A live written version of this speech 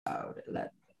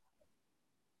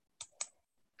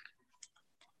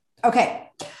Okay,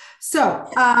 so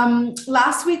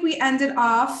last week we ended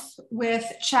off with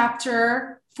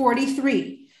chapter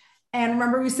 43. And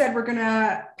remember we said we're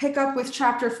gonna pick up with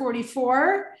chapter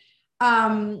 44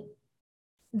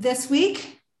 this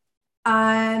week.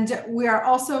 And we are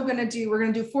also we're gonna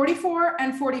do 44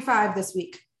 and 45 this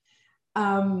week.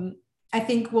 I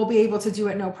think we'll be able to do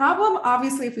it no problem.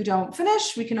 Obviously, if we don't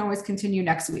finish, we can always continue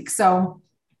next week. So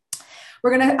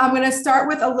I'm gonna start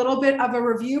with a little bit of a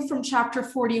review from chapter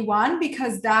 41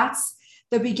 because that's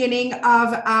the beginning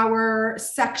of our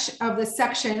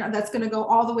section that's gonna go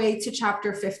all the way to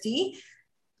chapter 50.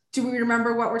 Do we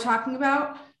remember what we're talking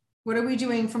about? What are we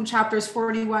doing from chapters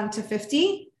 41 to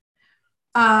 50?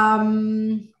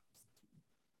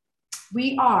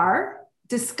 We are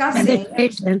discussing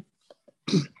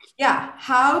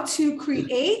how to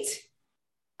create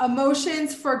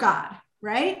emotions for God,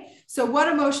 right? So what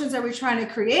emotions are we trying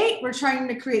to create? We're trying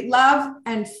to create love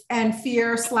and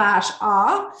fear /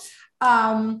 awe.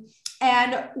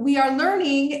 And we are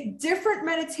learning different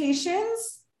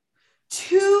meditations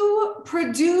to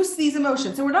produce these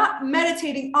emotions. So we're not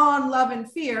meditating on love and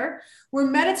fear. We're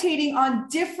meditating on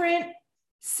different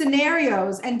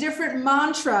scenarios and different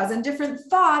mantras and different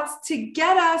thoughts to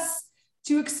get us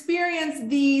to experience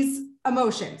these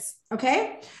emotions.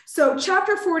 Okay. So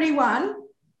chapter 41,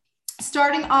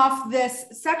 starting off this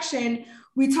section,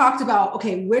 we talked about,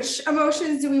 okay, which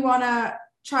emotions do we want to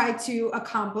try to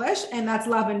accomplish? And that's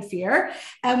love and fear.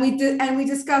 And we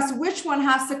discussed which one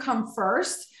has to come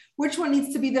first, which one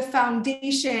needs to be the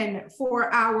foundation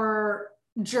for our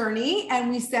journey. And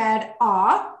we said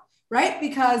awe, right?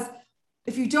 Because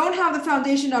if you don't have the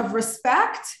foundation of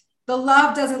respect, the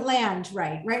love doesn't land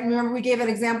right? Remember we gave an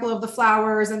example of the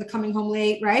flowers and the coming home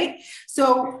late, right?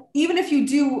 So even if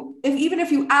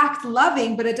you act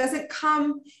loving, but it doesn't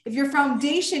come, if your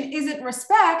foundation isn't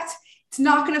respect, it's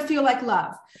not going to feel like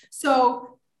love.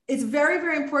 So it's very,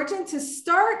 very important to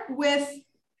start with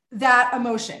that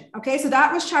emotion. Okay. So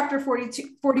that was chapter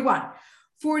 41.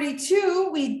 42,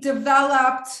 we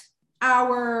developed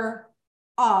our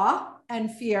awe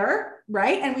and fear,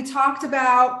 right? And we talked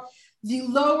about the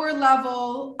lower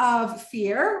level of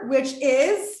fear, which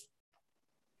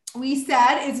we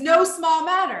said is no small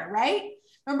matter, right?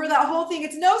 Remember that whole thing?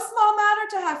 It's no small matter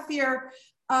to have fear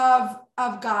of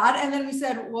God. And then we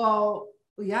said, well,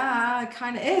 yeah, it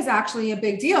kind of is actually a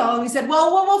big deal. And we said,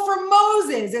 well, for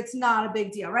Moses, it's not a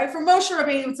big deal, right? For Moshe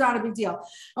Rabbeinu, it's not a big deal.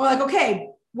 And we're like, okay,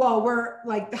 well, we're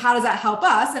like, how does that help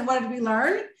us? And what did we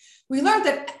learn? We learned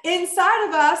that inside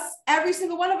of us, every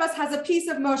single one of us has a piece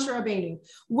of Moshe Rabbeinu.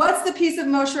 What's the piece of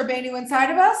Moshe Rabbeinu inside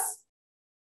of us?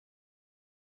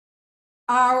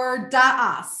 Our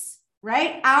da'as,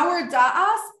 right? Our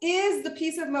da'as is the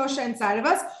piece of Moshe inside of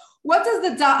us. What does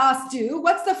the da'as do?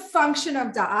 What's the function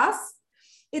of da'as?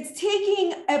 It's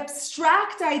taking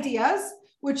abstract ideas,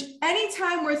 which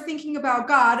anytime we're thinking about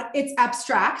God, it's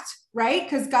abstract, right?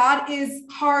 Because God is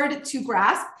hard to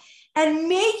grasp, and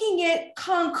making it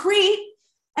concrete.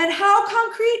 And how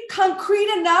concrete? Concrete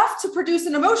enough to produce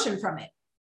an emotion from it,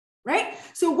 right?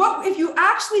 So if you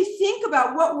actually think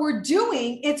about what we're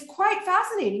doing, it's quite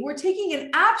fascinating. We're taking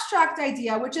an abstract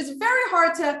idea, which is very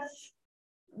hard to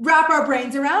wrap our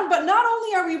brains around, but not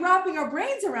only are we wrapping our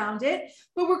brains around it,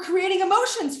 but we're creating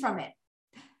emotions from it.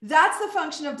 That's the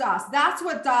function of Das. That's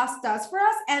what Das does for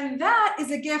us. And that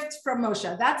is a gift from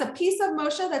Moshe. That's a piece of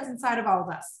Moshe that's inside of all of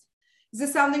us. Is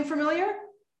this sounding familiar?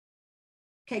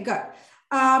 Okay, good.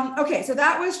 Okay, so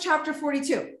that was chapter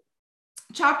 42.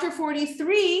 Chapter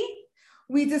 43,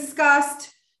 we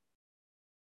discussed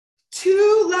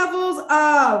 2 levels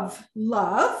of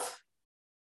love.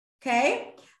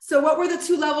 Okay, so what were the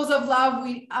 2 levels of love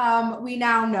we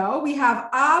now know? We have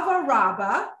Ava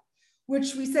Rabba,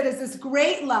 which we said is this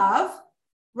great love,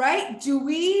 right? Do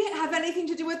we have anything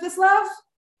to do with this love?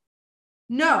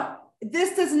 No.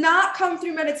 This does not come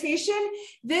through meditation.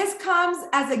 This comes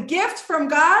as a gift from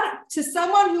God to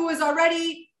someone who is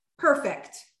already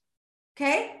perfect.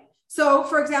 Okay. So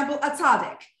for example, a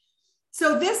tzaddik.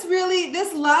 So this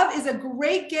love is a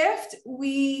great gift.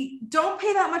 We don't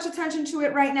pay that much attention to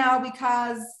it right now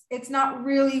because it's not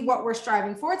really what we're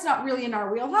striving for. It's not really in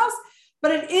our wheelhouse, but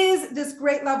it is this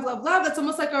great love that's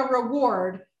almost like a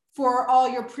reward for all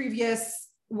your previous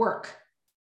work.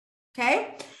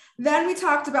 Okay. Then we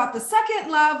talked about the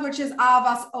second love, which is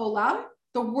Avas Olam,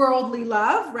 the worldly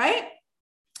love, right?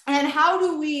 And how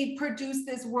do we produce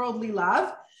this worldly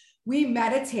love? We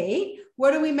meditate.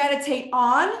 What do we meditate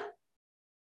on?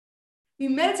 We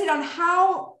meditate on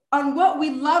how on what we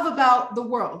love about the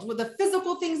world, with the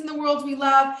physical things in the world we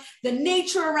love, the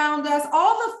nature around us,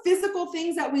 all the physical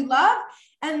things that we love.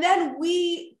 And then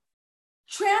we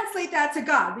translate that to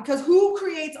God, because who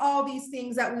creates all these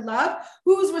things that we love?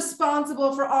 Who's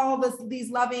responsible for all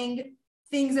these loving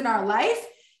things in our life?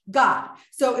 God.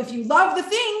 So if you love the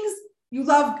things, you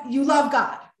love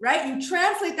God, right? You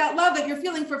translate that love that you're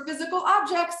feeling for physical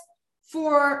objects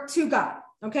to God.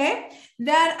 Okay.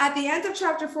 Then at the end of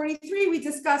chapter 43, we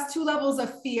discussed two more levels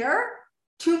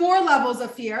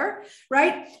of fear,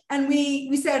 right? And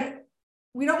we said,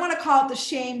 we don't want to call it the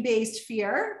shame-based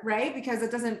fear, right? Because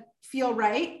it doesn't feel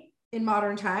right in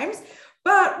modern times.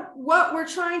 But what we're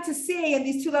trying to say in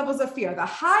these two levels of fear, the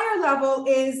higher level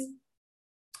is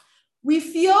we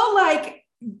feel like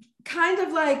kind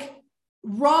of like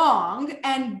wrong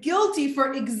and guilty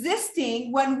for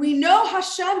existing when we know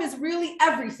Hashem is really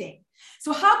everything.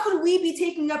 So how could we be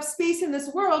taking up space in this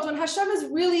world when Hashem is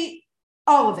really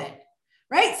all of it,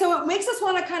 right? So it makes us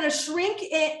want to kind of shrink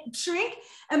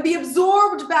and be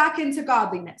absorbed back into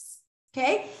godliness,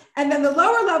 okay? And then the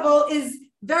lower level is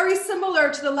very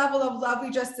similar to the level of love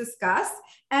we just discussed,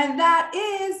 and that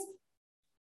is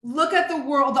look at the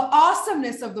world, the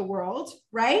awesomeness of the world,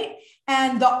 right?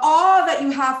 And the awe that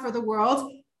you have for the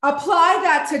world, apply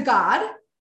that to God,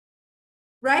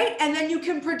 right? And then you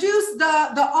can produce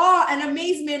the awe and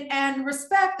amazement and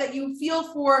respect that you feel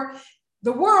for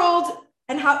the world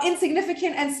and how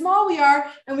insignificant and small we are,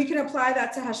 and we can apply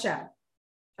that to Hashem,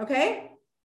 okay?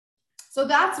 So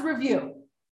that's review.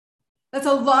 That's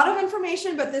a lot of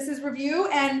information, but this is review,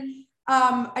 and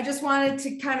I just wanted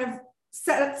to kind of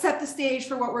set the stage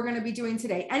for what we're going to be doing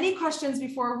today. Any questions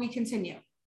before we continue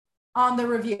on the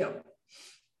review?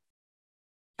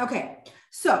 Okay,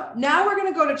 so now we're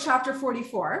going to go to chapter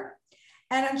 44.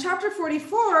 And in chapter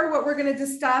 44, what we're going to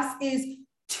discuss is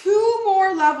two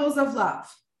more levels of love.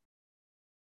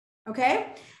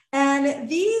 Okay, and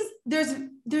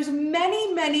there's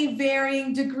many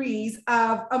varying degrees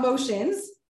of emotions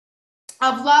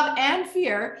of love and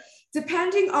fear,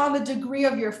 depending on the degree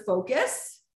of your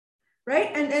focus,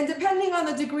 right? And depending on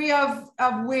the degree of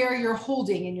where you're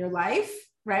holding in your life,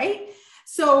 right?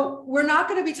 So we're not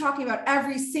going to be talking about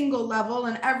every single level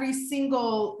and every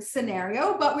single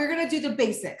scenario, but we're going to do the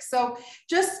basics. So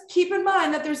just keep in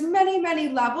mind that there's many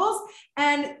levels,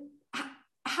 and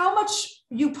how much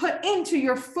you put into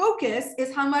your focus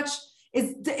is how much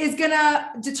is going to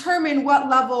determine what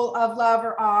level of love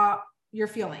or awe you're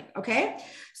feeling, okay?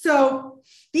 So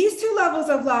these two levels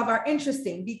of love are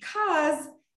interesting because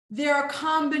they're a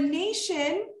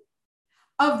combination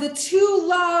of the two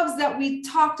loves that we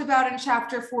talked about in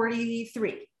chapter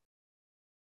 43.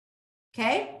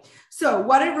 Okay, so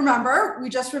remember, we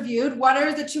just reviewed, what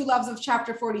are the two loves of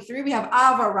chapter 43? We have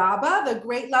Ava Rabbah, the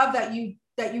great love that you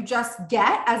just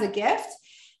get as a gift.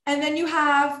 And then you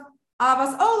have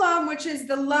Avas Olam, which is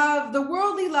the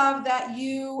worldly love that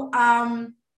you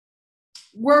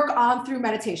work on through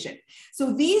meditation.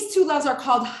 So these two loves are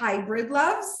called hybrid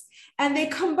loves, and they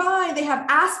have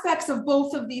aspects of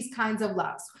both of these kinds of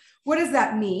loves. What does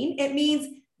that mean? It means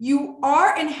you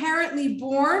are inherently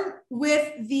born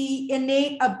with the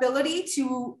innate ability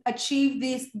to achieve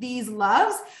these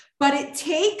loves, but it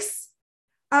takes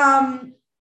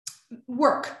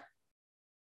work.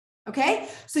 Okay,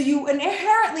 so you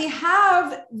inherently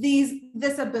have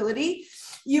this ability.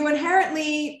 You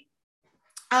inherently,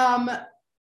 sorry,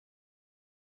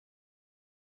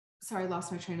 I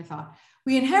lost my train of thought.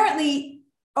 We inherently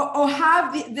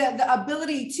have the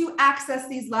ability to access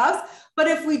these loves, but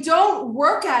if we don't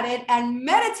work at it and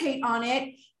meditate on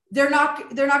it, they're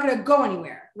not going to go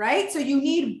anywhere, right? So you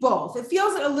need both. It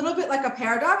feels a little bit like a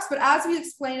paradox, but as we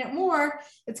explain it more,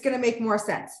 it's going to make more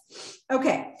sense.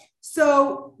 Okay,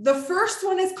 so the first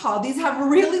one is called, these have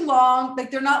really long,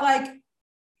 like they're not like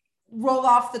roll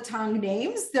off the tongue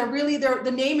names.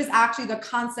 The name is actually the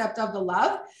concept of the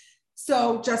love.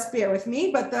 So just bear with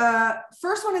me. But the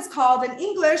first one is called in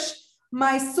English,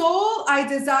 my soul, I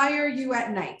desire you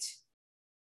at night.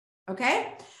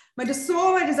 Okay, my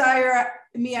soul, I desire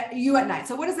you at night.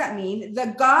 So what does that mean?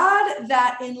 The God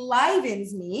that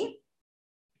enlivens me,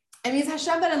 it means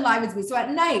Hashem that enlivens me. So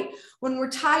at night, when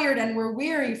we're tired and we're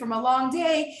weary from a long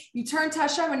day, you turn to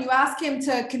Hashem and you ask him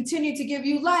to continue to give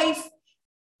you life.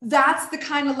 That's the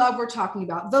kind of love we're talking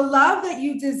about. The love that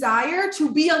you desire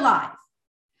to be alive.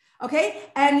 Okay,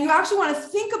 and you actually want to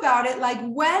think about it like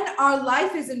when our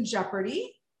life is in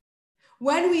jeopardy,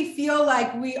 when we feel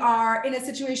like we are in a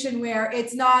situation where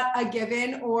it's not a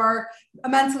given or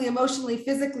mentally, emotionally,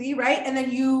 physically, right? And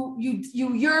then you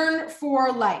yearn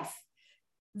for life.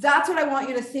 That's what I want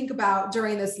you to think about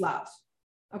during this love.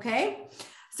 Okay,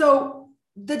 so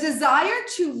the desire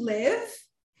to live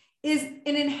is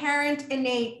an inherent,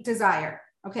 innate desire.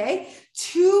 Okay.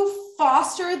 To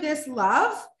foster this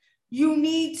love, you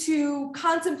need to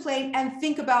contemplate and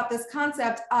think about this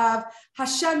concept of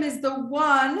Hashem is the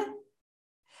one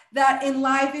that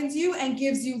enlivens you and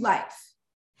gives you life.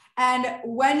 And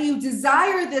when you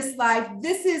desire this life,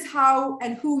 this is how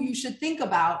and who you should think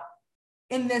about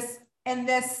in this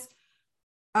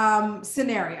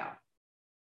scenario.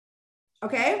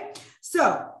 Okay,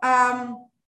 so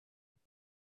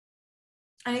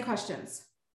any questions?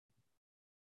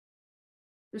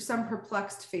 There's some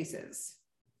perplexed faces.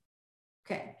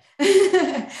 Okay,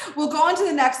 we'll go on to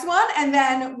the next one, and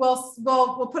then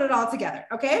we'll put it all together.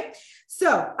 Okay,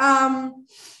 so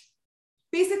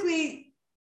basically,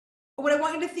 what I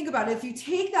want you to think about, if you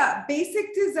take that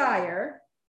basic desire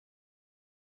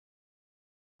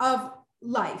of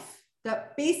life,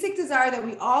 that basic desire that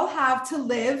we all have to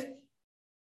live,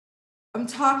 I'm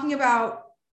talking about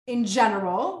in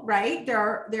general, right?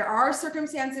 There are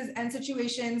circumstances and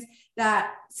situations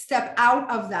that step out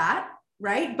of that,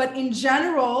 right? But in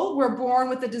general, we're born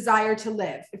with the desire to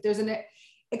live. If there's an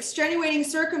extenuating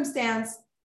circumstance,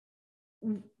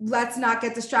 let's not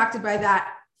get distracted by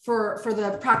that for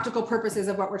the practical purposes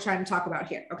of what we're trying to talk about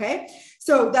here, okay?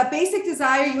 So that basic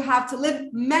desire you have to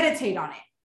live, meditate on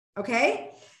it,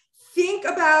 okay? Think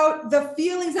about the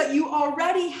feelings that you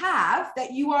already have,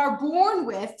 that you are born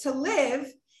with to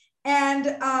live, and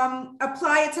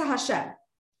apply it to Hashem.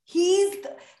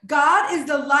 God is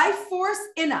the life force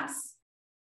in us.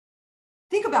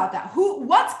 Think about that.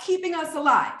 What's keeping us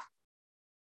alive?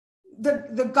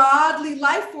 The godly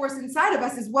life force inside of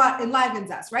us is what enlivens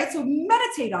us, right? So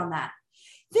meditate on that.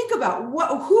 Think about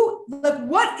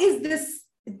what is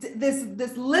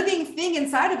this living thing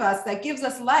inside of us that gives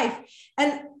us life,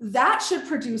 and that should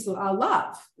produce a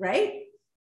love, right?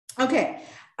 Okay.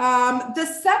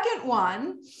 The second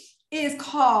one is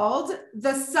called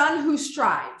the son who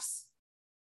strives.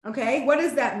 Okay. What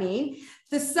does that mean?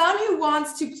 The son who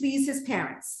wants to please his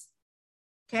parents.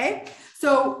 Okay.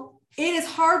 So it is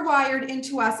hardwired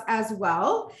into us as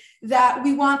well that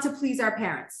we want to please our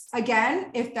parents.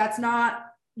 Again, if that's not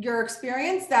your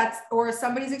experience, or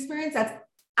somebody's experience, that's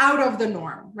out of the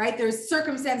norm, right? There's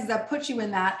circumstances that put you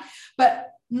in that,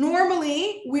 but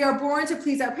normally we are born to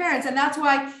please our parents. And that's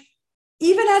why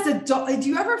even as adult, do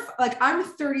you ever, I'm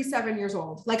 37 years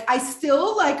old. I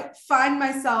still find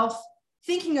myself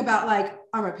thinking about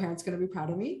are my parents going to be proud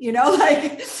of me? are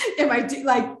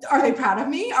they proud of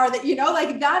me? Are they,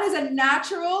 that is a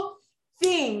natural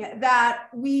thing that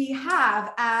we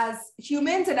have as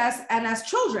humans and as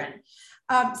children.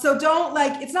 So don't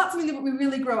it's not something that we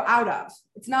really grow out of.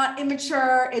 It's not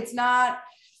immature. It's not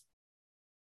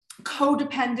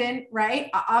codependent,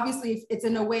 right? Obviously, if it's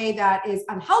in a way that is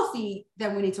unhealthy,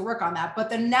 then we need to work on that. But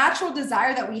the natural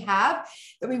desire that we have,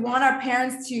 that we want our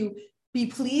parents to be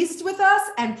pleased with us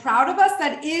and proud of us,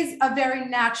 that is a very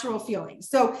natural feeling.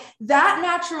 So that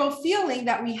natural feeling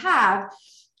that we have,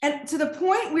 and to the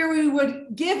point where we would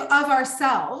give of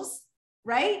ourselves,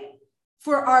 right?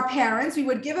 For our parents, we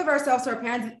would give of ourselves to our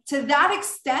parents. To that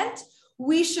extent,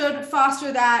 we should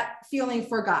foster that feeling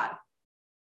for God,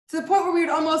 to the point where we would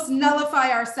almost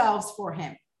nullify ourselves for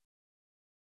him.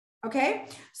 Okay,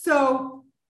 so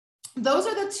those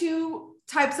are the two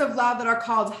types of love that are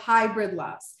called hybrid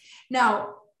loves.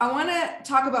 Now, I want to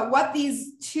talk about what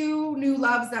these two new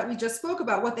loves that we just spoke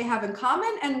about, what they have in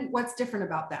common and what's different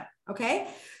about them. Okay,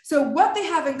 so what they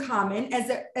have in common is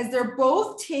that as they're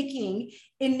both taking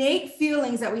innate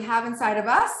feelings that we have inside of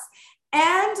us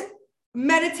and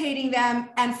meditating them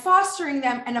and fostering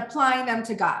them and applying them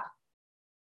to God.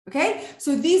 Okay,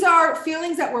 so these are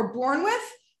feelings that we're born with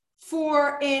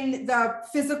for in the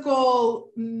physical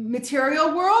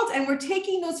material world, and we're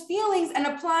taking those feelings and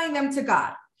applying them to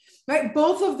God, right?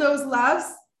 Both of those loves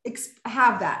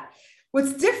have that.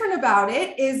 What's different about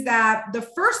it is that the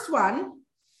first one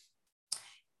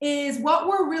is what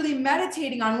we're really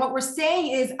meditating on. What we're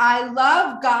saying is, I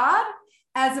love God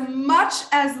as much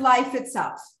as life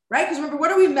itself, right? Because remember, what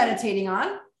are we meditating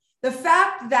on? The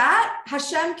fact that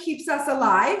Hashem keeps us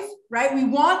alive, right? We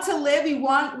want to live.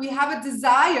 We have a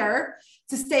desire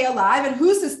to stay alive. And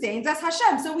who sustains us?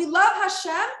 Hashem. So we love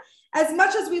Hashem as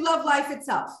much as we love life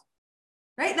itself,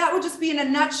 right? That would just be in a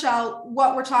nutshell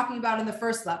what we're talking about in the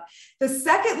first love. The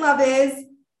second love is,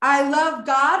 I love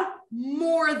God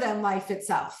more than life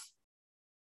itself,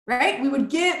 right?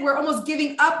 We're almost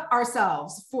giving up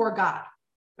ourselves for God,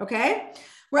 okay?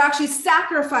 We're actually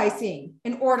sacrificing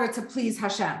in order to please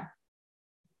Hashem.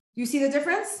 You see the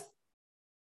difference?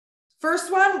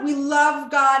 First one, we love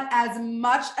God as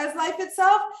much as life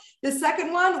itself. The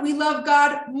second one, we love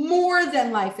God more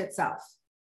than life itself.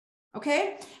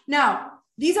 Okay? Now,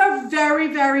 these are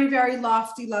very, very, very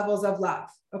lofty levels of love.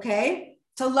 Okay?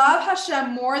 To love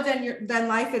Hashem more than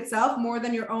life itself, more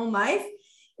than your own life,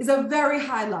 is a very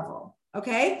high level.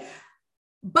 Okay?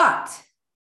 But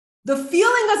the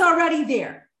feeling is already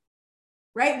there.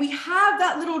 Right? We have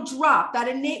that little drop, that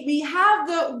innate, we have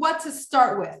the what to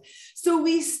start with. So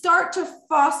we start to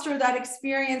foster that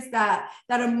experience, that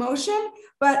emotion,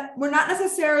 but we're not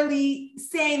necessarily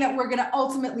saying that we're going to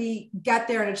ultimately get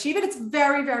there and achieve it. It's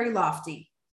very, very lofty.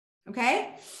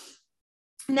 Okay.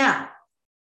 Now,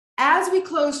 as we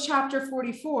close chapter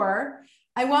 44,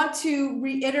 I want to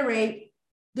reiterate,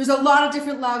 there's a lot of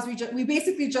different loves. We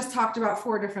basically just talked about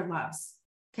 4 different loves.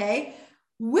 Okay.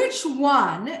 Which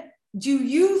one do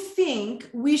you think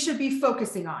we should be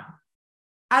focusing on?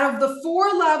 Out of the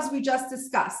 4 loves we just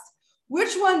discussed,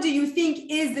 which one do you think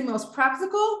is the most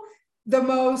practical, the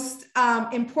most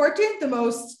important, the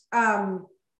most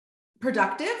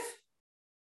productive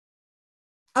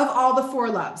of all the 4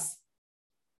 loves?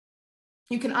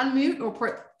 You can unmute or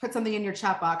put something in your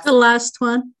chat box. The last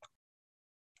one.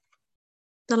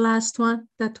 The last one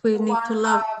that we need to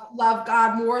love. Love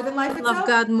God more than life itself? Love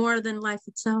God more than life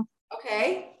itself.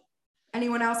 Okay.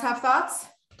 Anyone else have thoughts?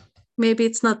 Maybe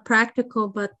it's not practical,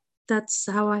 but that's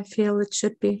how I feel it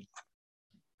should be.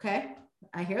 Okay,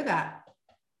 I hear that.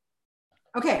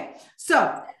 Okay,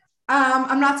 so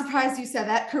I'm not surprised you said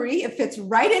that, Kari. It fits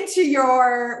right into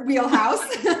your wheelhouse.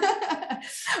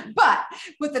 But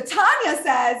what the Tanya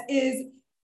says is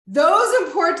those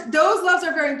loves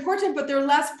are very important, but they're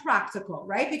less practical,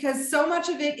 right? Because so much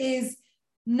of it is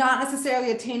not necessarily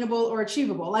attainable or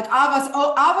achievable. Like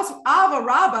Ava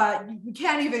Rabba,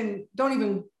 you don't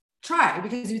even try,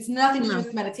 because it's nothing to do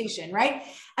with meditation, right?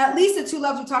 At least the 2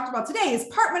 loves we talked about today is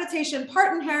part meditation,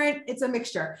 part inherent. It's a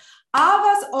mixture.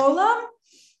 Avas Olam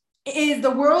is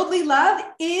the worldly love,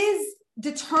 is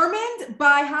determined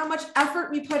by how much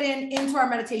effort we put into our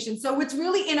meditation. So it's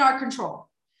really in our control.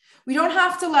 We don't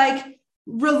have to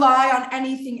rely on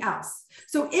anything else.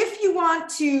 So if you want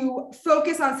to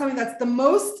focus on something that's the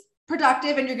most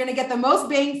productive and you're going to get the most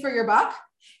bang for your buck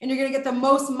and you're going to get the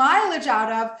most mileage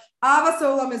out of, Avas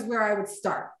Olam is where I would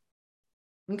start.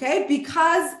 Okay?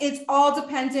 Because it's all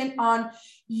dependent on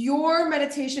your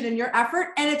meditation and your effort.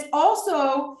 And it's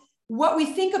also what we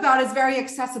think about is very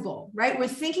accessible, right? We're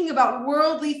thinking about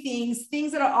worldly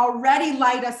things that already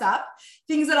light us up,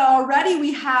 things that already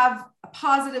we have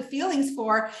positive feelings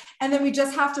for. And then we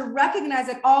just have to recognize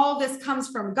that all this comes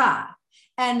from God,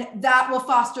 and that will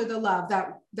foster the love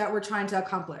that we're trying to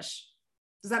accomplish.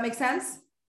 Does that make sense?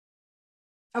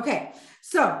 Okay,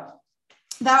 so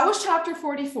that was chapter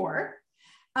 44.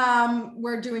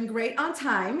 We're doing great on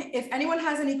time. If anyone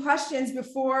has any questions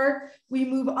before we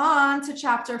move on to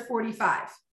chapter 45.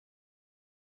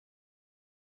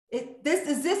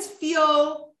 Does this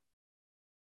feel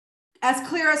as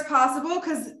clear as possible?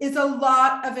 Because it's a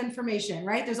lot of information,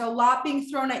 right? There's a lot being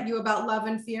thrown at you about love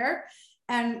and fear,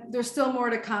 and there's still more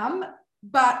to come.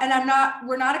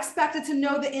 We're not expected to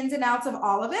know the ins and outs of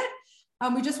all of it.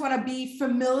 We just want to be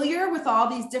familiar with all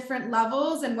these different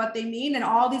levels and what they mean and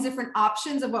all these different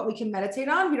options of what we can meditate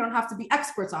on. We don't have to be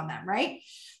experts on them, right?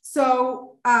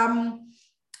 So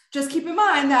just keep in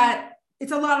mind that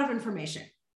it's a lot of information.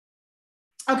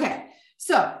 Okay,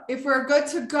 so if we're good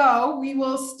to go, we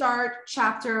will start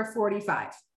chapter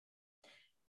 45.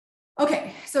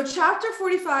 Okay, so chapter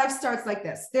 45 starts like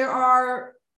this. There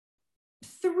are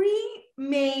 3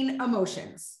 main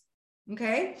emotions,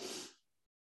 okay?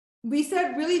 We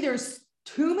said really there's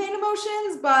 2 main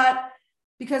emotions, but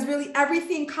because really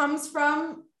everything comes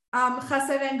from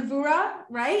chesed and gvura,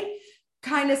 right?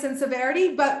 Kindness and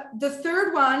severity. But the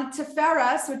third one,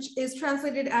 tiferes, which is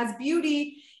translated as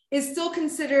beauty, is still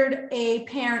considered a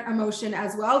parent emotion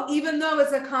as well, even though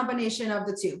it's a combination of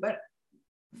the 2. But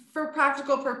for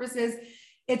practical purposes,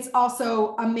 it's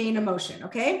also a main emotion,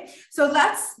 okay? So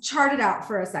let's chart it out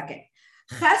for a second.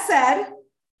 Chesed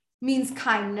means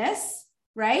kindness,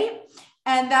 right?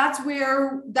 And that's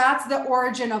the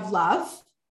origin of love.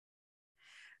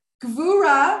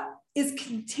 Gvura is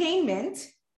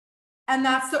containment, and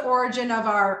that's the origin of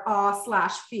our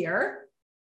awe/fear,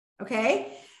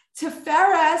 okay?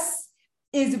 Tiferes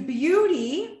is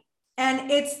beauty,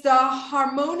 and it's the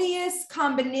harmonious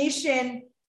combination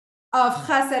of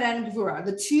chesed and gvura.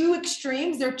 The 2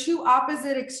 extremes, they're 2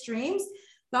 opposite extremes.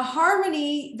 The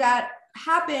harmony that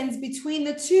happens between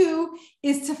the 2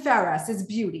 is tiferes, is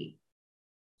beauty.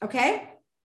 Okay?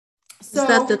 So, is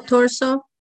that the torso?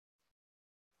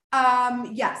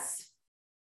 Yes.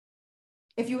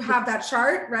 if you have that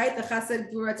chart, right? The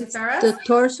Chesed, Gvura, Tiferes. The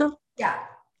torso? Yeah.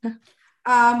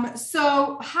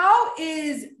 So how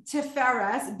is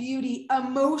Tiferes, beauty,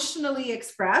 emotionally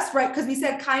expressed, right? Because we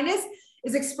said kindness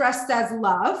is expressed as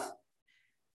love.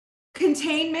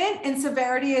 Containment and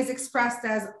severity is expressed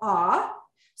as awe.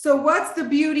 So what's the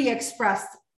beauty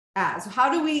expressed as?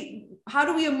 How do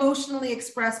we emotionally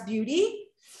express beauty?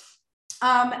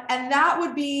 And that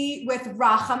would be with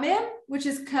rachamim, which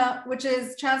is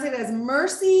translated as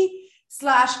mercy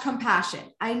 / compassion.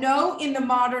 I know in the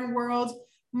modern world,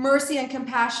 mercy and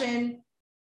compassion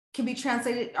can be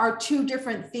translated are two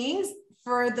different things.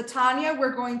 For the Tanya,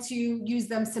 we're going to use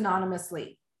them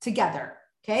synonymously together.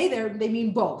 Okay, they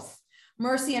mean both,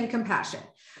 mercy and compassion.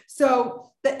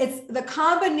 So it's the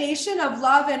combination of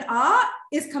love and awe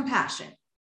is compassion.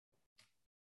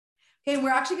 Okay, we're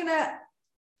actually going to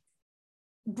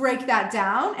break that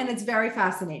down, and it's very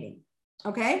fascinating.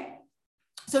 Okay,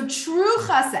 so true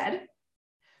chesed,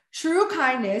 true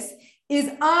kindness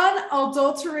is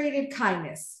unadulterated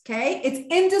kindness. Okay, it's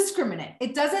indiscriminate.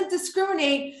 It doesn't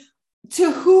discriminate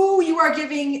to who you are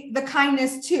giving the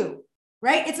kindness to,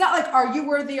 right? It's not like, are you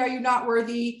worthy? Are you not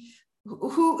worthy?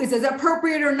 Who is it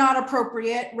appropriate or not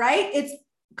appropriate, right? It's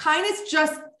kindness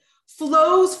just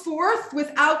flows forth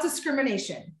without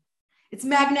discrimination. It's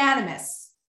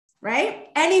magnanimous, right?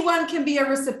 Anyone can be a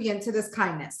recipient to this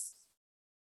kindness.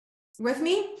 With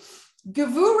me?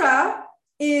 Gevura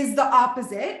is the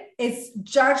opposite. It's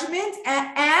judgment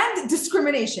and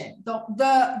discrimination.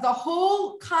 The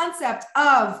whole concept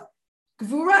of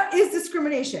Gevura is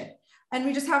discrimination. And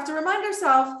we just have to remind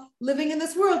ourselves, living in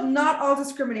this world, not all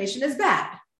discrimination is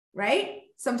bad, right?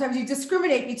 Sometimes you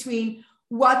discriminate between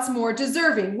what's more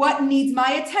deserving, what needs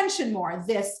my attention more,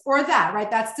 this or that,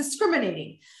 right? That's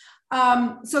discriminating.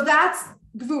 So that's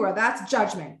Gevura, that's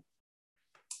judgment.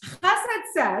 Chesed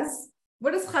says,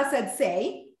 what does Chesed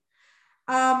say?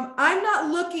 I'm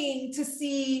not looking to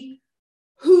see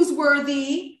who's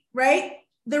worthy, right?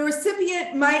 The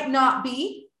recipient might not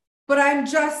be, but I'm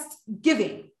just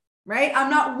giving, right? I'm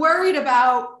not worried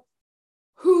about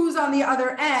who's on the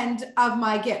other end of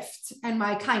my gift and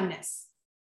my kindness.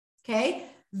 Okay,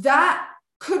 that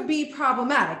could be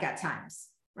problematic at times,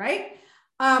 right?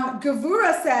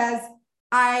 Gevura says,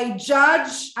 I'm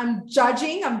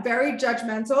very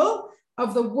judgmental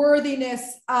of the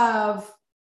worthiness of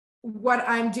what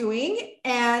I'm doing,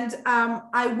 and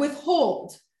I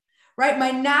withhold, right?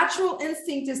 My natural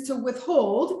instinct is to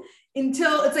withhold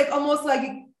until it's like almost like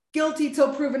guilty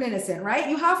till proven innocent, right?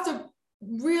 You have to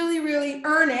really, really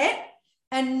earn it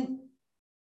and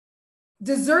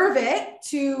deserve it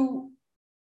to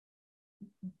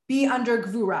be under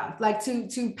Gevura, like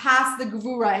to pass the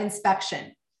Gevura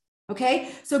inspection.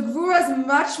 Okay, so Gevura is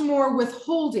much more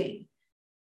withholding,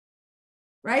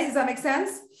 right? Does that make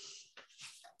sense?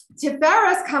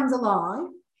 Tiferes comes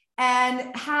along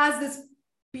and has this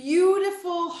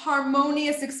beautiful,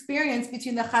 harmonious experience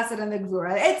between the Chesed and the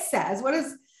Gevura. It says, what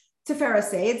does Tiferes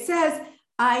say? It says,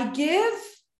 I give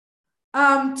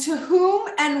to whom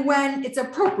and when it's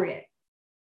appropriate,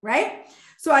 right?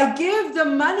 So I give the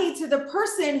money to the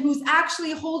person who's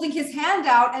actually holding his hand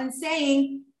out and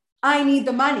saying, I need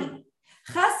the money.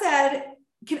 Chesed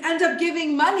can end up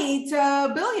giving money to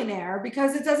a billionaire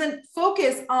because it doesn't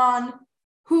focus on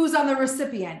who's on the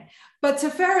recipient. But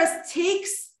Tiferes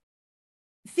takes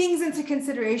things into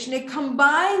consideration. It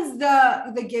combines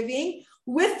the giving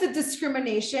with the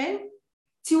discrimination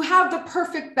to have the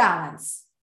perfect balance.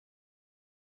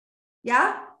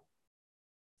 Yeah?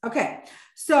 Okay.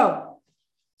 So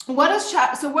what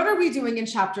are we doing in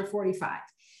chapter 45?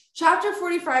 Chapter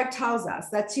 45 tells us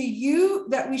that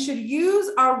we should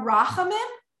use our rachamim,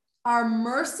 our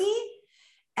mercy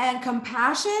and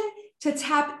compassion to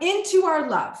tap into our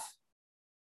love.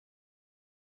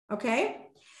 Okay?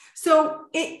 So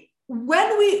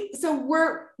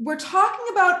we're talking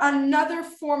about another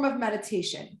form of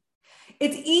meditation.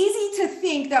 It's easy to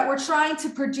think that we're trying to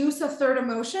produce a third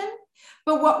emotion,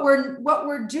 but what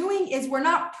we're doing is we're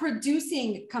not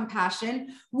producing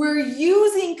compassion. We're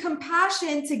using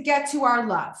compassion to get to our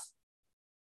love.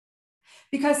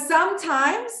 Because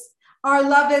sometimes our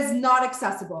love is not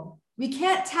accessible. We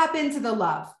can't tap into the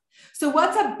love. So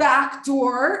what's a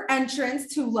backdoor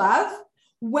entrance to love?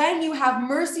 When you have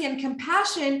mercy and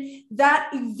compassion, that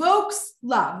evokes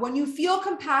love. When you feel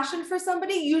compassion for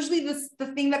somebody, usually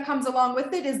the thing that comes along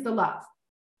with it is the love,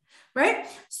 right?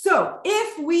 So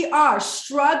if we are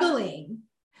struggling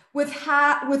with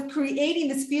creating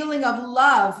this feeling of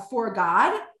love for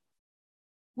God,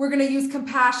 we're going to use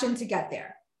compassion to get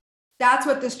there. That's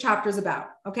what this chapter is about,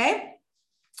 okay?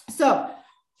 So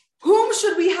whom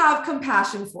should we have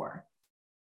compassion for?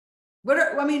 What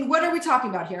are we talking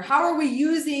about here? How are we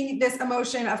using this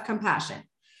emotion of compassion?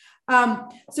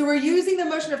 So we're using the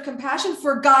emotion of compassion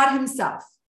for God himself.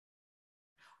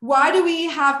 Why do we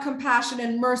have compassion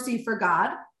and mercy for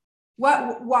God?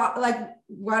 Why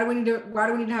do we need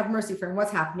to have mercy for him?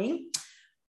 What's happening?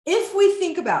 If we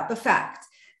think about the fact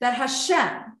that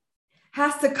Hashem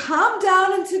has to come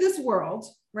down into this world,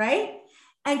 right?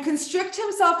 And constrict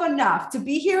himself enough to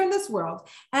be here in this world,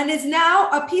 and is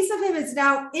now, a piece of him is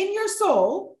now in your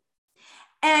soul,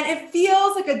 and it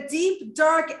feels like a deep,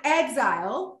 dark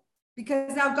exile,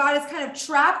 because now God is kind of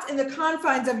trapped in the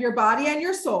confines of your body and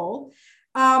your soul,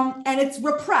 and it's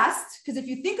repressed, because if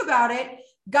you think about it,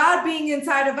 God being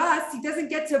inside of us, he doesn't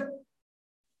get to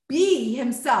be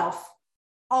himself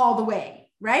all the way,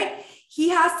 right? He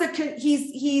has to,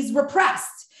 he's repressed.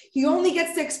 He only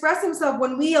gets to express himself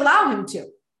when we allow him to,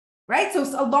 right? So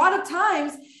a lot of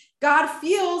times God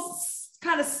feels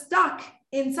kind of stuck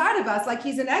inside of us, like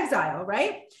he's in exile,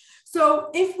 right? So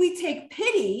if we take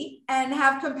pity and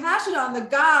have compassion on the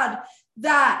God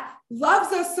that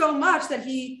loves us so much that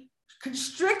he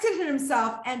constricted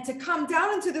himself and to come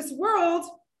down into this world,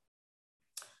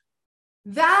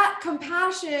 that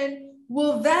compassion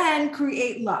will then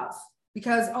create love.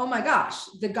 Because, oh my gosh,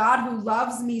 the God who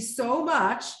loves me so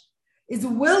much is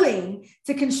willing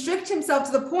to constrict himself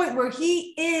to the point where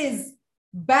he is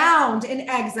bound in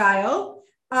exile.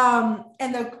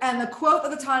 And the quote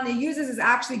that the Tanya uses is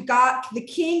actually, God, the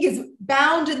king is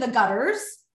bound in the gutters,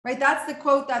 right? That's the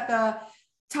quote that the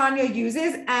Tanya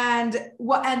uses. And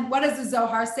what does the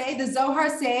Zohar say? The Zohar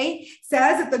says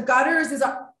that the gutters is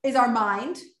our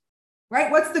mind, right?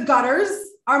 What's the gutters?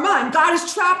 Our mind. God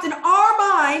is trapped in our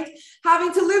mind,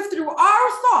 having to live through our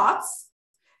thoughts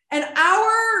and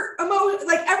our emotion,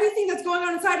 like everything that's going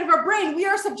on inside of our brain, we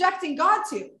are subjecting God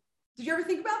to. Did you ever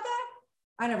think about that?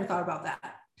 I never thought about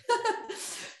that.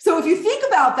 So if you think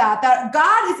about that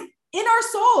God is in our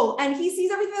soul and he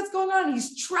sees everything that's going on, and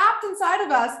he's trapped inside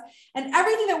of us, and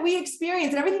everything that we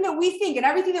experience and everything that we think and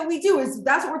everything that we do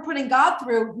that's what we're putting God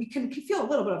through, we can feel a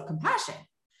little bit of compassion,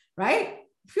 right?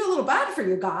 Feel a little bad for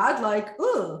you, God, like,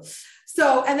 ooh.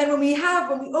 So, and then when we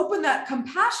open that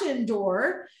compassion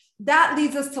door, that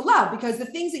leads us to love, because the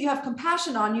things that you have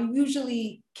compassion on, you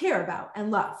usually care about and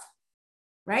love,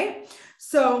 right?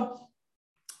 So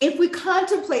if we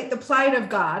contemplate the plight of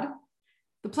God,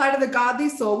 the plight of the godly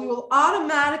soul, we will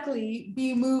automatically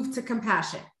be moved to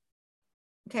compassion,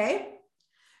 okay?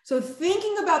 So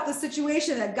thinking about the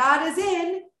situation that God is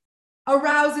in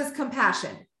arouses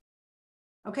compassion,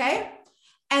 okay?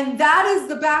 And that is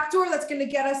the back door that's going to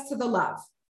get us to the love.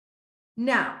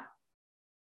 Now,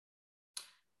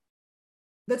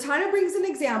 the Tanya brings an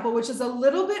example, which is a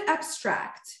little bit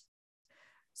abstract.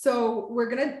 So we're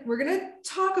gonna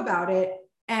talk about it.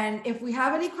 And if we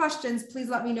have any questions, please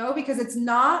let me know, because it's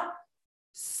not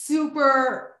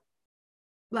super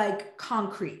like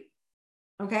concrete.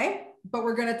 Okay. But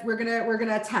we're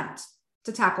gonna attempt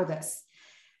to tackle this.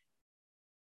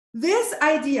 This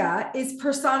idea is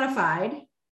personified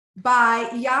by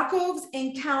Yaakov's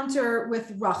encounter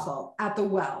with Rachel at the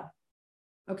well.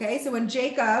 Okay, so when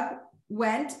Jacob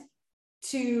went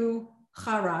to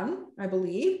Haran, I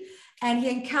believe, and he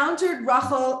encountered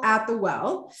Rachel at the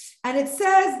well, and it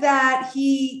says that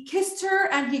he kissed her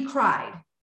and he cried.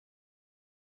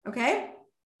 Okay,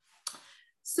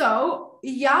 so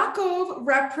Yaakov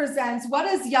represents, what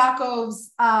is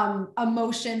Yaakov's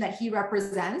emotion that he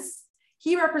represents?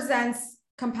 He represents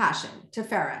compassion,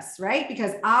 Tiferes, right?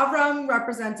 Because Avram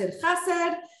represented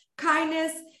chesed,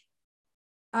 kindness,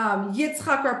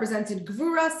 Yitzchak represented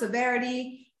gvura,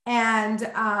 severity, and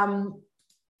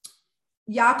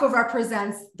Yaakov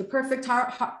represents the perfect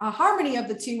harmony of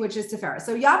the two, which is Tiferes.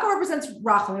 So Yaakov represents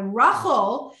Rachel, and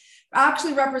Rachel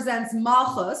actually represents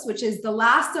Malchus, which is the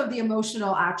last of the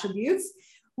emotional attributes,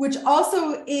 which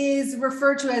also is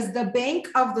referred to as the bank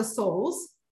of the souls,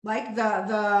 like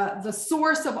the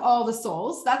source of all the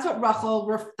souls. That's what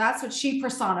Rachel, that's what she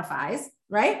personifies,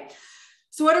 right?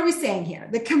 So what are we saying here?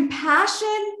 The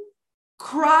compassion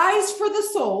cries for the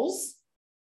souls,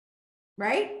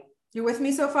 right? You're with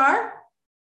me so far?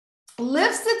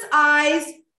 Lifts its eyes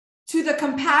to the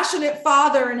compassionate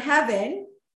Father in heaven,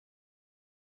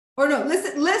 or no,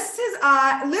 lifts his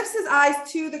eyes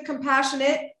to the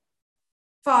compassionate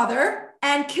Father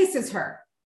and kisses her.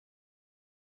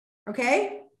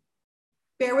 Okay?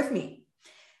 Bear with me.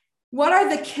 What are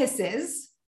the kisses?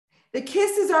 The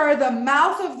kisses are the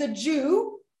mouth of the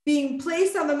Jew being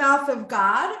placed on the mouth of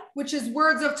God, which is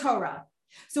words of Torah.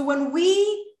 So when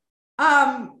we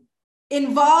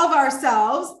involve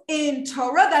ourselves in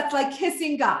Torah, that's like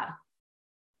kissing God.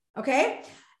 Okay?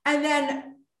 And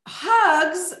then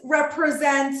hugs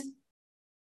represent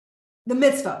the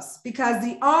mitzvahs, because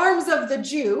the arms of the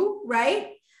Jew,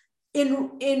 right,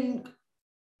 in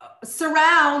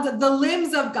surround the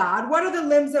limbs of God. What are the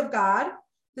limbs of God?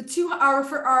 The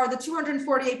the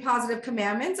 248 positive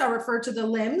commandments are referred to the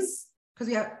limbs, because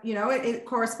we have, it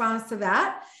corresponds to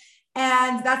that.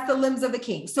 And that's the limbs of the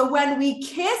king. So when we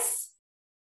kiss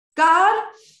God,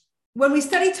 when we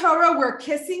study Torah, we're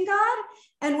kissing God.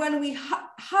 And when we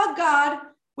hug God,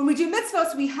 when we do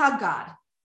mitzvahs, we hug God.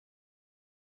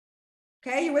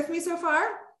 Okay, you with me so far?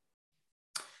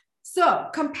 So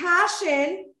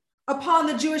compassion upon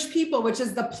the Jewish people, which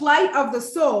is the plight of the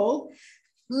soul,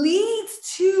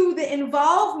 leads to the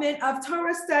involvement of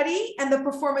Torah study and the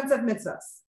performance of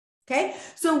mitzvahs. Okay,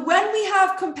 so when we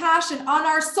have compassion on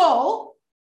our soul,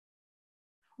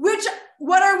 which,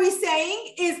 what are we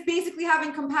saying, is basically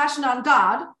having compassion on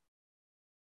God,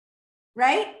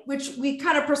 right? Which we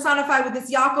kind of personify with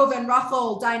this Yaakov and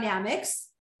Rachel dynamics,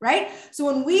 right? So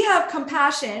when we have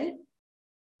compassion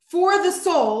for the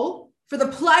soul, for the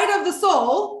plight of the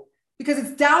soul, because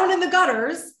it's down in the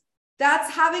gutters,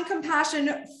 that's having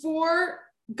compassion for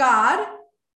God.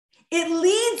 It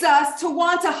leads us to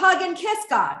want to hug and kiss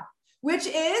God, which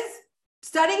is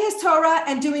studying his Torah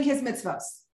and doing his mitzvahs.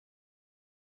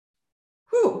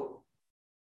 Whew.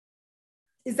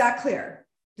 Is that clear?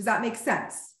 Does that make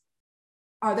sense?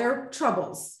 Are there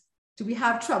troubles? Do we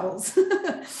have troubles?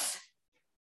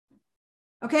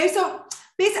 Okay, so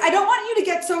basically, I don't want you to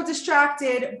get so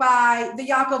distracted by the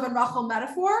Yaakov and Rachel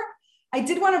metaphor. I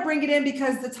did want to bring it in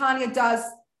because the Tanya does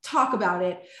talk about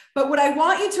it. But what I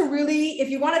want you to really, if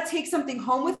you want to take something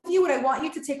home with you, what I want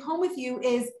you to take home with you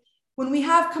is when we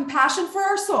have compassion for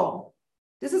our soul,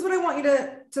 this is what I want you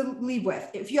to leave with.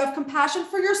 If you have compassion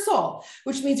for your soul,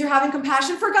 which means you're having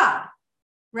compassion for God,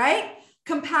 right?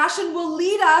 Compassion will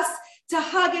lead us to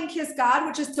hug and kiss God,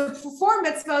 which is to perform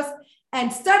mitzvahs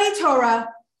and study Torah.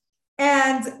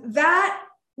 And that,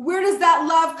 where does that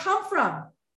love come from?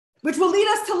 Which will lead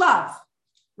us to love,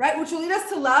 right? Which will lead us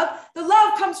to love. The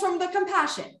love comes from the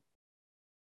compassion,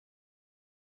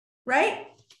 right?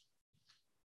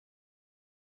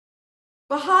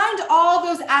 Behind all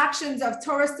those actions of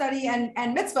Torah study and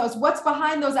mitzvahs, what's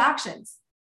behind those actions?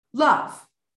 Love.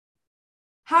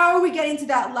 How are we getting to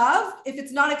that love? If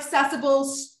it's not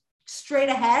accessible straight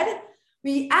ahead,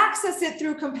 we access it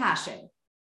through compassion.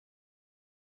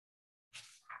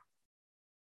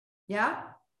 Yeah?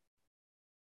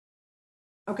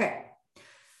 Okay.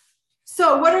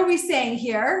 So what are we saying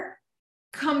here?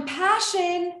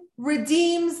 Compassion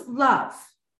redeems love.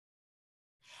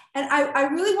 And I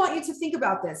really want you to think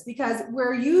about this, because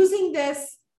we're using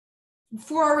this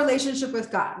for our relationship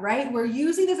with God, right? We're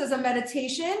using this as a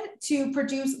meditation to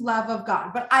produce love of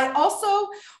God. But I also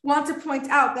want to point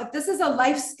out that this is a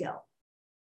life skill,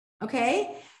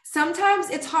 okay? Sometimes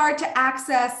it's hard to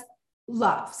access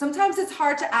love. Sometimes it's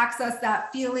hard to access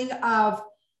that feeling of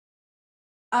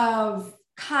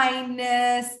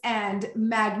kindness and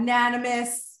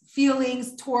magnanimous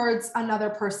feelings towards another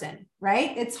person,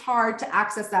 right? It's hard to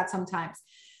access that sometimes.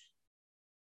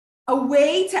 A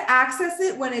way to access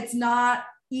it when it's not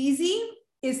easy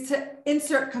is to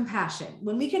insert compassion.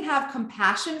 When we can have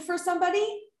compassion for somebody,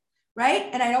 right?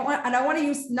 And I want to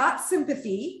use not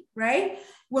sympathy, right?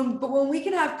 But when we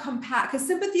can have compassion, because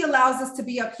sympathy allows us to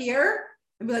be up here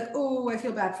and be like, oh, I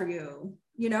feel bad for you,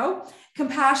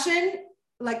 Compassion,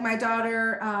 like my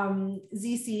daughter,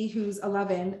 ZC, who's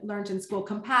 11, learned in school,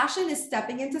 compassion is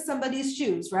stepping into somebody's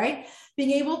shoes, right? Being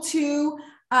able to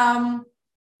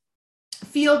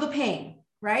feel the pain,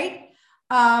 right?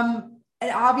 And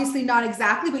obviously not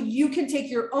exactly, but you can take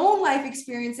your own life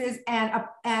experiences and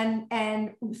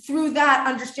through that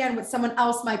understand what someone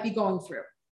else might be going through,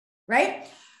 right?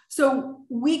 So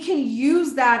we can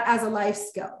use that as a life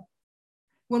skill.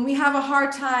 When we have a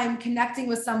hard time connecting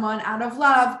with someone out of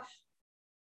love,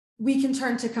 we can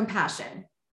turn to compassion,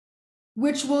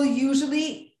 which will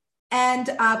usually end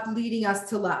up leading us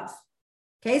to love.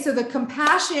 Okay, so the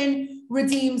compassion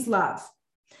redeems love.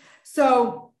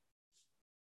 So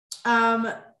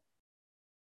we're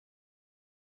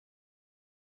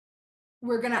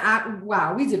going to act,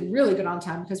 wow, we did really good on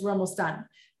time because we're almost done.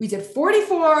 We did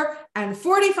 44 and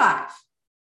 45.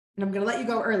 And I'm going to let you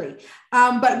go early.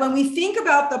 But when we think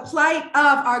about the plight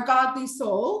of our godly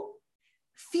soul,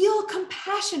 feel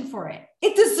compassion for it.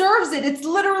 It deserves it. It's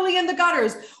literally in the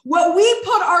gutters. What we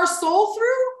put our soul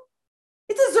through,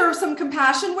 it deserves some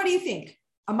compassion. What do you think?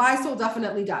 My soul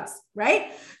definitely does,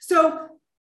 right? So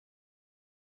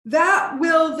that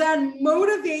will then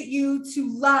motivate you to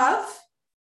love.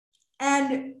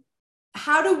 And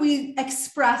how do we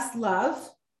express love?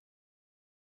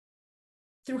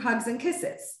 Through hugs and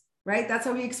kisses, right? That's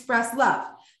how we express love,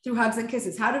 through hugs and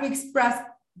kisses. How do we express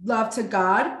love to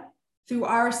God? Through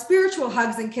our spiritual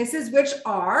hugs and kisses, which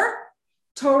are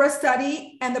Torah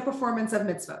study and the performance of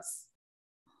mitzvahs.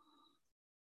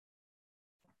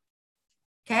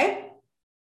 Okay?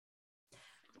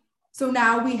 So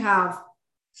now we have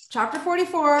chapter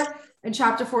 44 and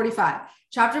chapter 45.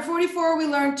 Chapter 44, we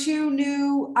learned two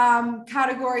new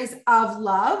categories of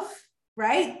love,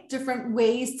 right? Different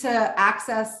ways to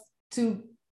access, to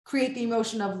create the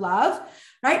emotion of love,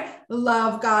 right?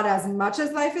 Love God as much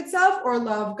as life itself, or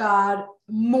love God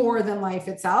more than life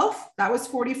itself. That was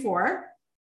 44.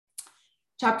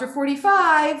 Chapter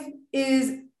 45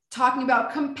 is talking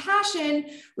about compassion,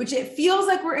 which it feels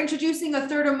like we're introducing a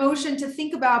third emotion to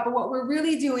think about, but what we're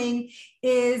really doing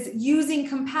is using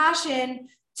compassion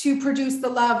to produce the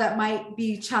love that might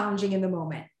be challenging in the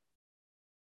moment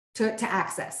to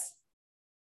access.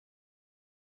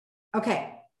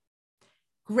 Okay,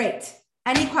 great.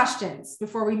 Any questions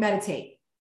before we meditate?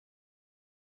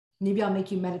 Maybe I'll make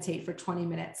you meditate for 20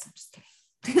 minutes. I'm just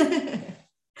kidding.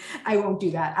 I won't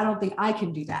do that. I don't think I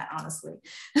can do that, honestly.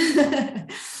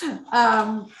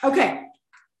 Okay,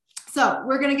 so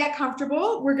we're going to get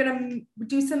comfortable. We're going to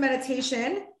do some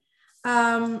meditation.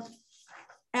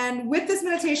 And with this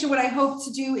meditation, what I hope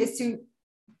to do is to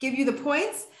give you the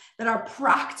points that are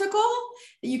practical,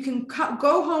 that you can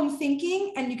go home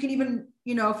thinking, and you can even,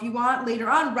 if you want later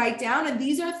on, write down. And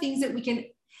these are things that we can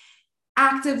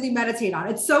actively meditate on.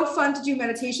 It's so fun to do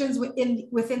meditations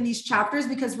within these chapters,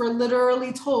 because we're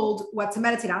literally told what to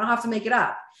meditate on. I don't have to make it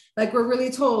up. Like, we're really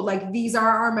told, like, these are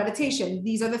our meditation.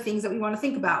 These are the things that we want to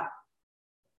think about.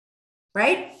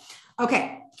 Right?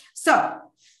 Okay. So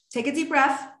take a deep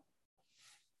breath.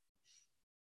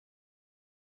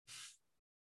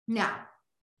 Now,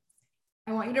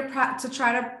 I want you to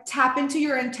try to tap into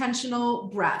your intentional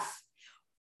breath.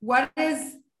 What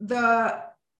is the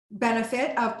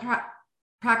benefit of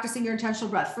practicing your intentional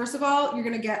breath? First of all, you're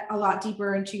going to get a lot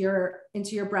deeper into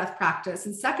your breath practice.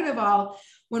 And second of all,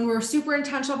 when we're super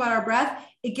intentional about our breath,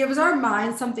 it gives our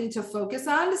mind something to focus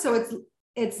on. So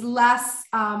it's less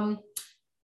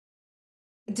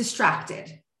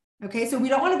distracted. Okay, so we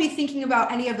don't want to be thinking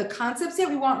about any of the concepts yet.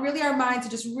 We want really our mind to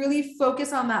just really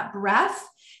focus on that breath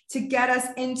to get us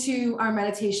into our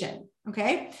meditation.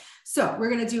 Okay, so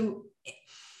we're going to do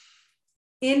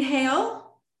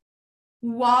inhale.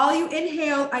 While you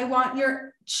inhale, I want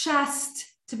your chest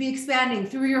to be expanding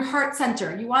through your heart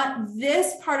center. You want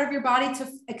this part of your body to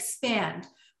expand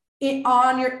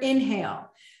on your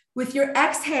inhale. With your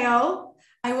exhale,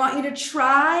 I want you to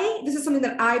try, this is something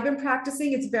that I've been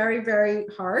practicing. It's very, very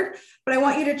hard, but I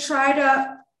want you to try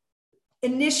to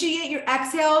initiate your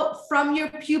exhale from your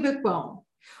pubic bone.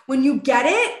 When you get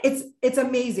it, it's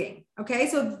amazing. Okay,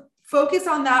 so focus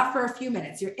on that for a few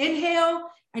minutes. Your inhale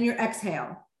and your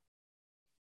exhale.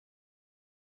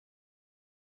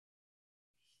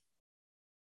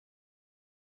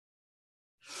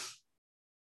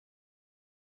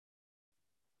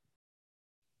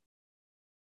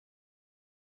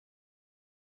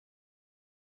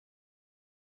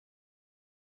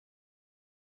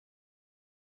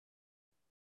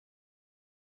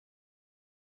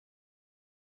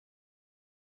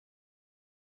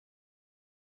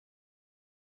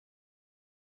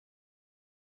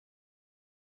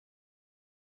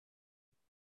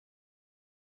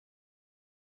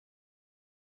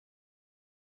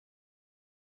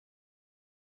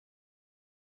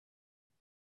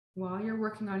 While you're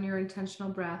working on your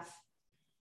intentional breath,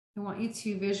 I want you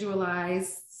to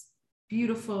visualize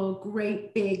beautiful,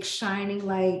 great, big, shining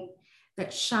light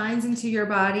that shines into your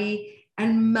body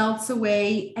and melts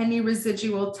away any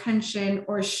residual tension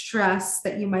or stress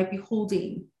that you might be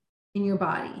holding in your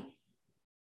body.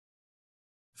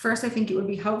 First, I think it would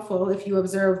be helpful if you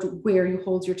observed where you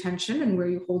hold your tension and where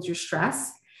you hold your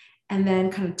stress, and then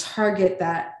kind of target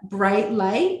that bright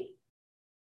light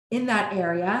in that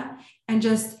area and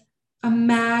just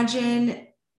imagine,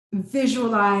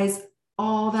 visualize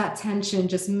all that tension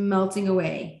just melting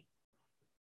away.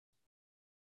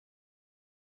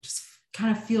 Just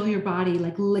kind of feel your body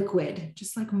like liquid,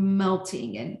 just like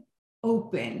melting and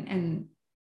open and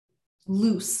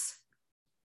loose.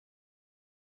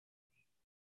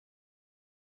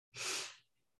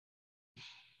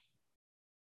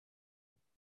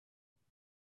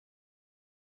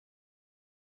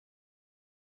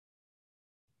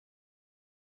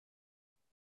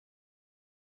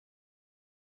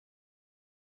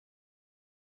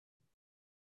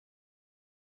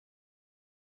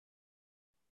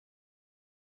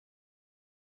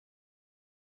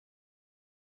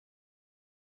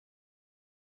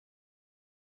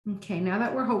 Okay, now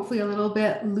that we're hopefully a little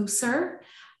bit looser,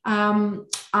 I'm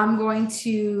going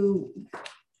to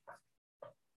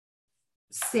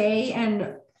say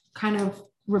and kind of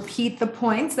repeat the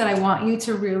points that I want you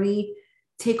to really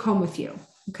take home with you,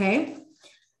 okay?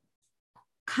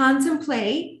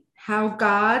 Contemplate how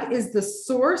God is the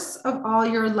source of all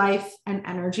your life and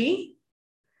energy.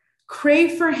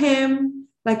 Crave for him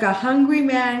like a hungry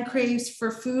man craves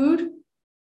for food.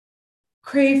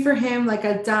 Crave for him like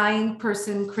a dying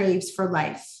person craves for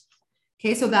life.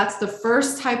 Okay, so that's the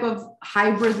first type of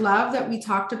hybrid love that we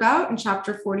talked about in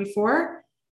chapter 44.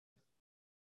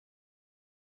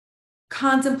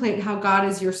 Contemplate how God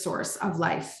is your source of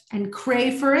life and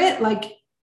crave for it like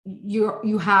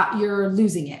you're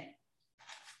losing it.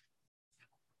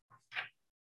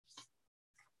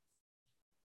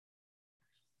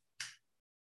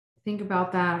 Think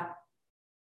about that.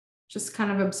 Just kind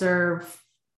of observe,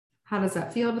 how does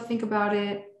that feel to think about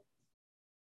it?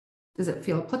 Does it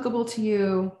feel applicable to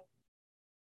you?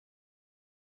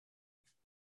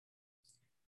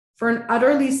 For an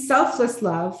utterly selfless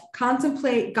love,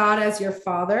 contemplate God as your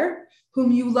Father,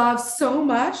 whom you love so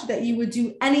much that you would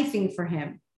do anything for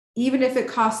him, even if it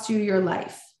cost you your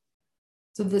life.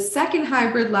 So the second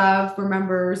hybrid love,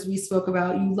 remember, as we spoke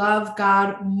about, you love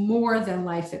God more than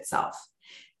life itself.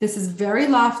 This is very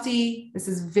lofty. This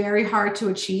is very hard to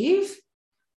achieve,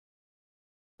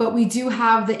 but we do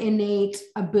have the innate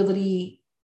ability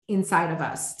inside of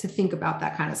us to think about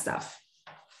that kind of stuff.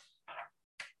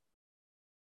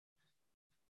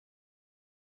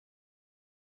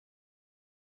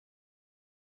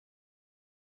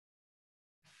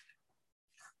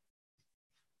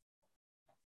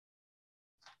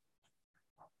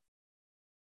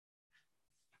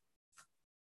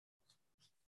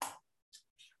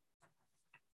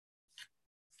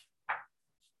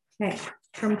 Okay,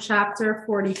 from chapter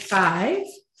 45.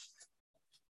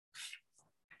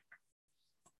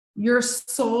 Your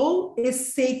soul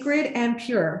is sacred and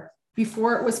pure.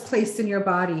 Before it was placed in your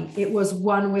body, it was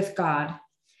one with God.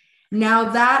 Now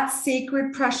that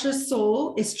sacred, precious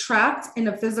soul is trapped in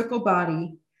a physical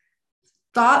body.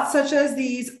 Thoughts such as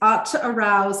these ought to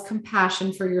arouse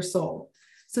compassion for your soul.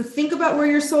 So think about where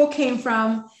your soul came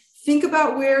from. Think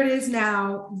about where it is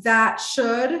now. That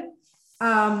should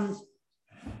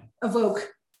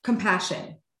evoke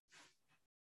compassion.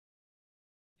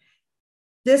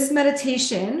 This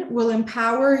meditation will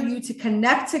empower you to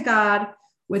connect to God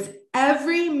with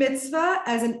every mitzvah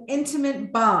as an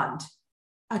intimate bond,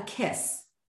 a kiss.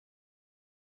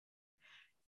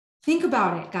 Think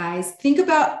about it, guys. Think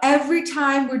about every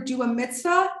time we do a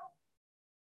mitzvah,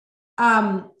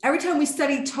 every time we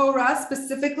study Torah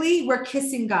specifically, we're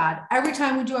kissing God. Every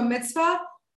time we do a mitzvah,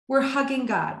 we're hugging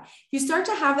God. You start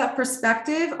to have that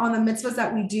perspective on the mitzvahs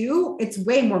that we do, it's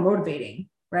way more motivating,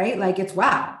 right? Like it's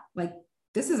wow, like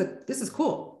this is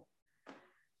cool.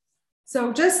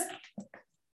 So just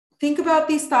think about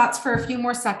these thoughts for a few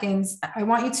more seconds. I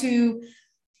want you to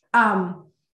kind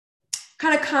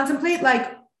of contemplate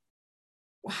like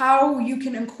how you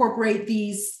can incorporate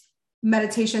these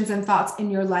meditations and thoughts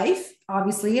in your life,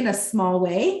 obviously in a small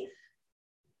way.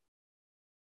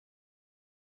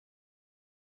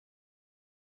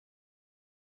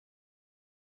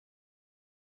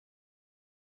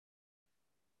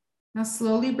 Now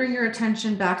slowly bring your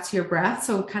attention back to your breath.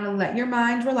 So kind of let your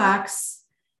mind relax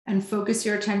and focus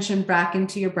your attention back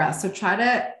into your breath. So try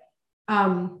to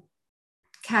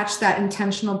catch that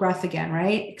intentional breath again,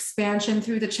 right? Expansion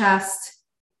through the chest,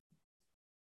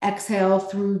 exhale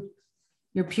through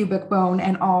your pubic bone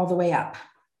and all the way up.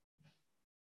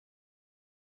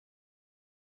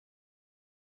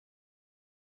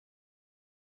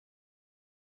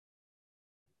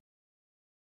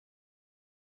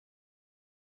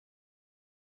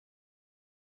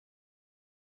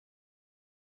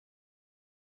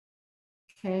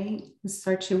 Okay,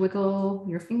 start to wiggle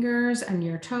your fingers and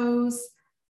your toes.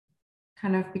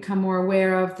 Kind of become more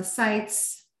aware of the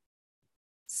sights,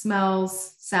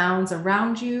 smells, sounds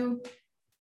around you.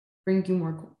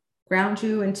 Ground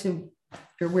you into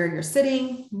where you're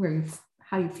sitting,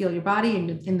 how you feel your body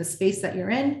in the space that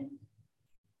you're in.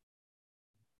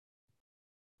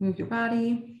 Move your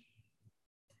body.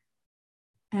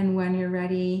 And when you're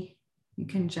ready, you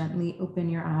can gently open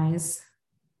your eyes.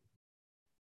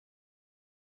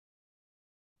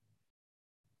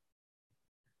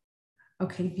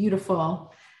 Okay,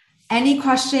 beautiful. Any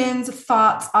questions,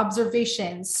 thoughts,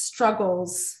 observations,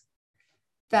 struggles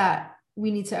that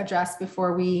we need to address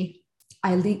before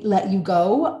I let you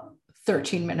go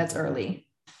 13 minutes early?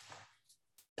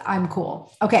 I'm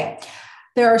cool. Okay.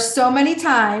 There are so many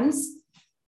times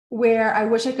where I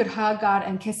wish I could hug God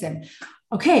and kiss him.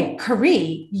 Okay,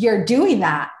 Kari, you're doing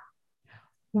that.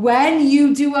 When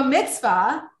you do a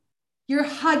mitzvah, you're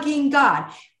hugging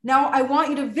God. Now, I want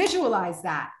you to visualize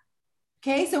that.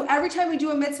 Okay, so every time we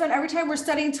do a mitzvah, and every time we're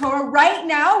studying Torah, right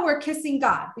now we're kissing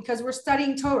God because we're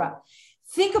studying Torah.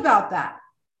 Think about that.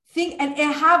 Think and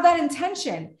have that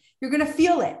intention. You're going to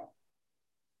feel it,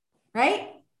 right?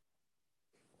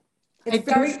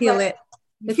 It's I do feel it.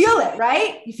 You feel it,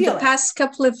 right? You feel the past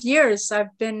couple of years,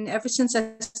 I've been, ever since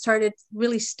I started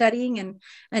really studying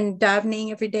and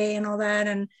davening every day and all that.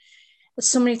 And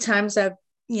so many times I've,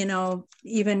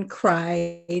 even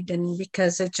cried, and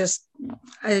because I just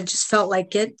felt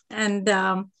like it. And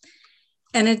I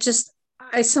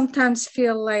sometimes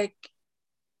feel like,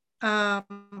 I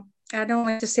don't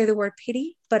like to say the word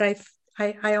pity, but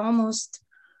I almost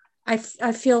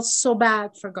feel so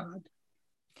bad for God.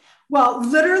 Well,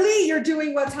 literally, you're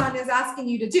doing what Tanya is asking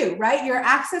you to do, right? You're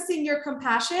accessing your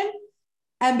compassion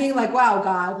and being like, wow,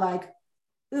 God, like,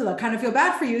 I kind of feel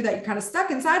bad for you that you're kind of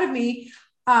stuck inside of me.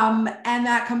 And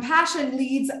that compassion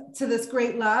leads to this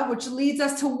great love, which leads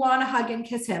us to want to hug and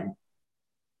kiss him.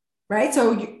 Right?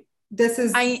 So this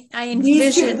is I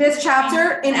envision this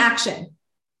chapter in action.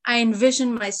 I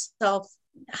envision myself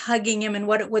hugging him and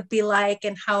what it would be like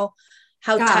and how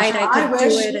tight I could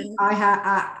do it. And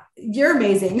you're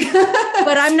amazing.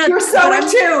 But I'm not. You're so in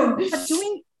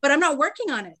tune. But I'm not working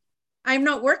on it. I'm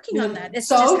not working on that. It's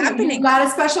so just happening. You got a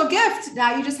special gift.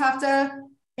 Now you just have to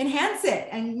enhance it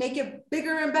and make it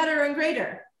bigger and better and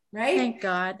greater. Right? Thank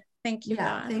God. Thank you,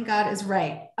 God. Thank God is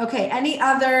right. Okay. Any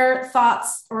other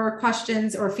thoughts or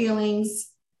questions or feelings?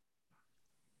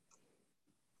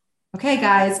 Okay,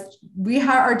 guys, we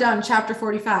are done. Chapter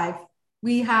 45.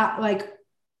 We have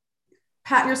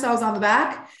pat yourselves on the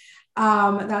back.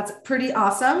 That's pretty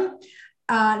awesome.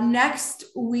 Next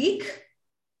week,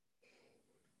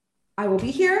 I will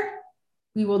be here.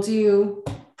 We will do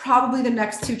probably the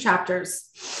next 2 chapters.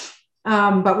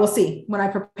 But we'll see. When I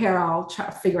prepare, I'll try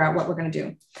to figure out what we're going to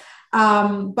do.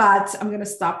 But I'm going to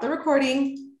stop the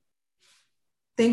recording.